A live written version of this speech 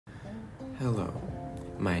Hello,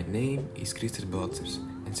 my name is Kristers Balcers,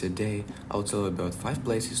 and today I'll tell you about 5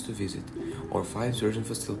 places to visit or 5 tourism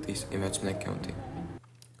facilities in Vecumnieki County.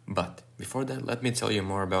 But before that, let me tell you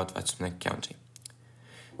more about Vecumnieki County.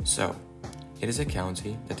 So, it is a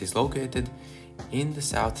county that is located in the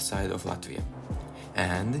south side of Latvia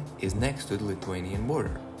and is next to the Lithuanian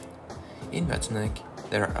border. In Vecumnieki,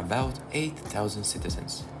 there are about 8,000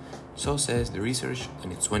 citizens, so says the research in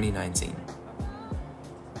 2019.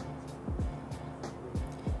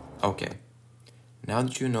 Okay, now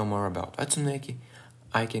that you know more about Vecumnieki,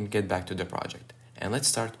 I can get back to the project, and let's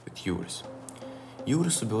start with Juris.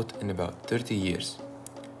 Juris was built in about 30 years.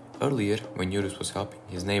 Earlier, when Juris was helping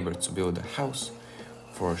his neighbor to build a house,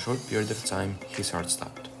 for a short period of time his heart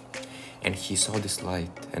stopped, and he saw this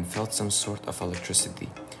light and felt some sort of electricity,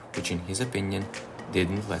 which in his opinion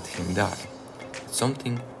didn't let him die.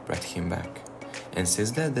 Something brought him back, and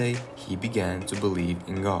since that day he began to believe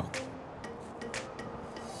in God.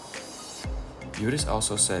 Juris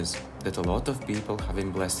also says that a lot of people have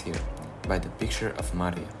been blessed here by the picture of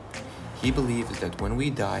Maria. He believes that when we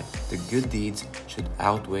die, the good deeds should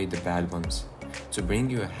outweigh the bad ones, to bring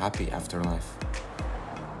you a happy afterlife.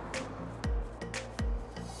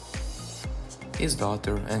 His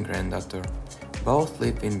daughter and granddaughter both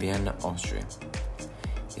live in Vienna, Austria.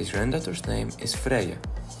 His granddaughter's name is Freya,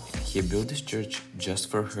 and he built this church just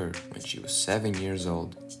for her when she was 7 years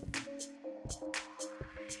old.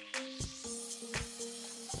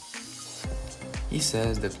 He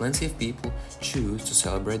says that plenty of people choose to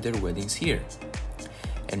celebrate their weddings here,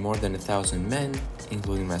 and more than 1,000 men,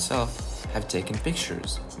 including myself, have taken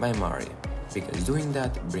pictures by Maria, because doing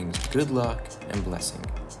that brings good luck and blessing.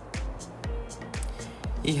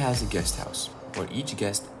 He has a guest house, where each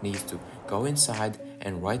guest needs to go inside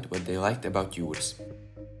and write what they liked about Juris.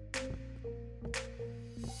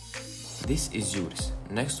 This is Juris,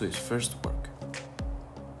 next to his first work.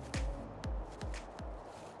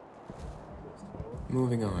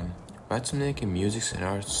 Moving on, Vecumnieki Music and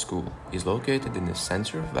Arts School is located in the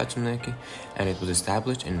center of Vecumnieki, and it was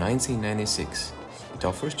established in 1996. It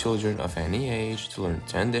offers children of any age to learn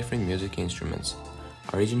 10 different music instruments.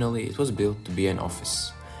 Originally, it was built to be an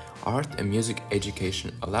office. Art and music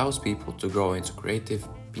education allows people to grow into creative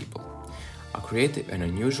people. A creative and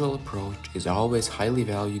unusual approach is always highly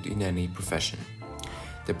valued in any profession.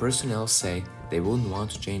 The personnel say they wouldn't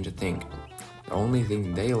want to change a thing. The only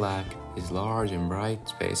thing they lack is large and bright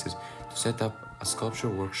spaces to set up a sculpture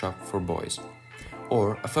workshop for boys,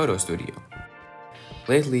 or a photo studio.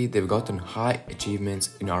 Lately, they've gotten high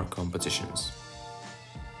achievements in art competitions.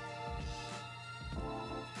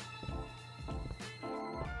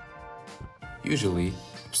 Usually,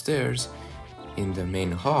 upstairs, in the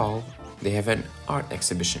main hall, they have an art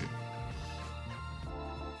exhibition.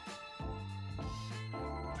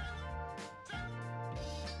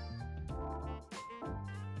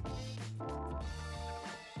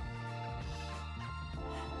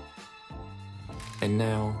 And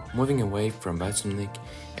now, moving away from Vecumnieki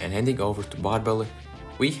and heading over to Bārbeli,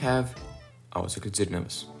 we have Ausekļu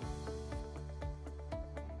dzirnavas.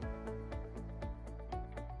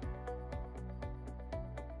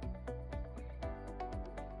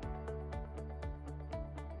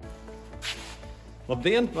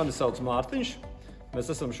 Labdien, mani sauc Mārtiņš.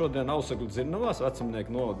 Mēs esam šodien Ausekļu dzirnavās,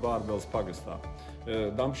 Vecumnieki novada Bārbeles pagastā.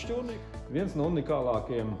 Dampšķūrnieki. Viens no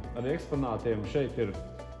unikālākajiem arī eksponātiem šeit ir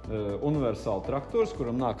universāli traktors,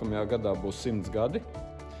 kuram nākamajā gadā būs 100 gadi.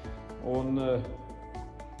 Un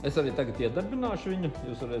es arī tagad iedarbināšu viņu.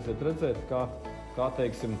 Jūs varēsiet redzēt, kā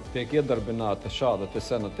teiksim, tiek iedarbināta šāda te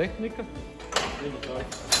sena tehnika.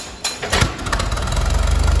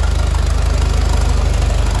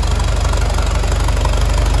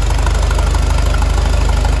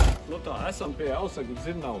 Esam pie Ausekļu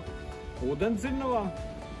dzirnavu ūdens dzirnavām.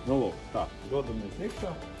 Lūk, tā, dodamies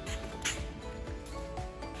iekšā.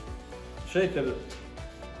 Šeit ir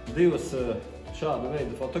divas šāda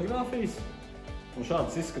veida fotogrāfijas, un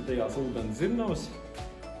šādas izskatījās ūdens dzirnavas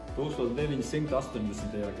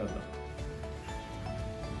 1980. gadā.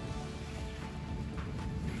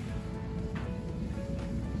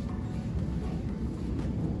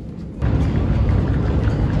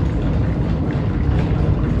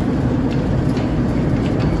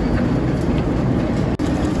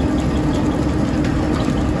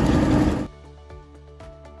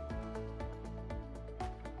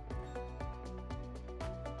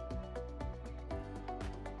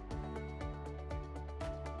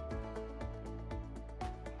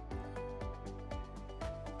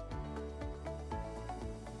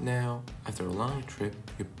 Now, after a long trip,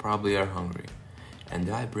 you probably are hungry, and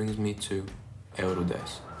that brings me to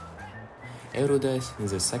Eurodes. Eurudais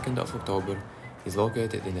is the 2nd of October is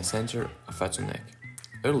located in the center of Vecumnieki.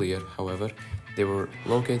 Earlier, however, they were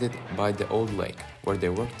located by the old lake where they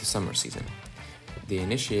worked the summer season. The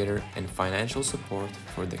initiator and financial support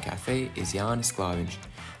for the cafe is Jānis Klāviņš,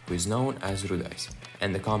 who is known as Rudais,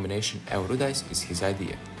 and the combination Eurudais is his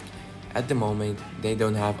idea. At the moment, they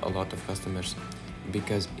don't have a lot of customers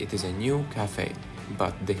because it is a new cafe,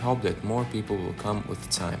 but they hope that more people will come with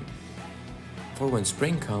time. For when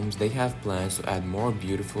spring comes, they have plans to add more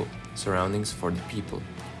beautiful surroundings for the people,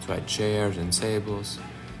 to add chairs and tables.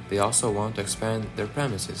 They also want to expand their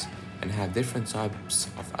premises and have different types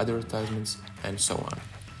of advertisements and so on.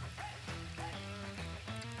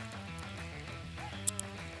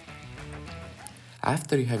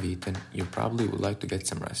 After you have eaten, you probably would like to get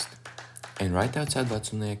some rest. And right outside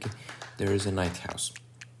Vecumnieki, there is a night house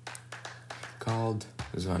called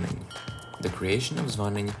Zvanīgi. The creation of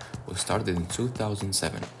Zvanīgi was started in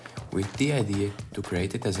 2007 with the idea to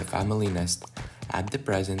create it as a family nest. At the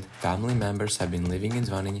present, family members have been living in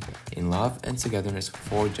Zvanīgi in love and togetherness for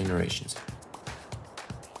 4 generations.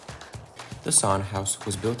 The sauna house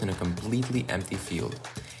was built in a completely empty field.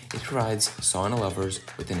 It provides sauna lovers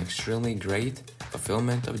with an extremely great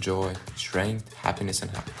fulfillment of joy, strength, happiness and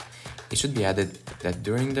health. It should be added that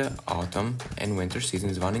during the autumn and winter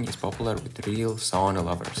seasons, Zvanīgi is popular with real sauna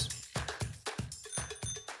lovers.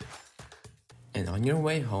 And on your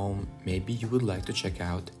way home, maybe you would like to check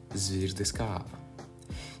out Zvirdes Kāva.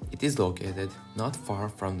 It is located not far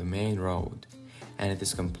from the main road, and it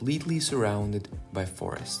is completely surrounded by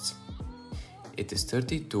forests. It is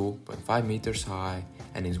 32.5 meters high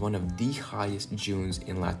and is one of the highest dunes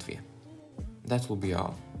in Latvia. That will be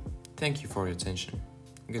all. Thank you for your attention.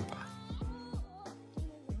 Goodbye.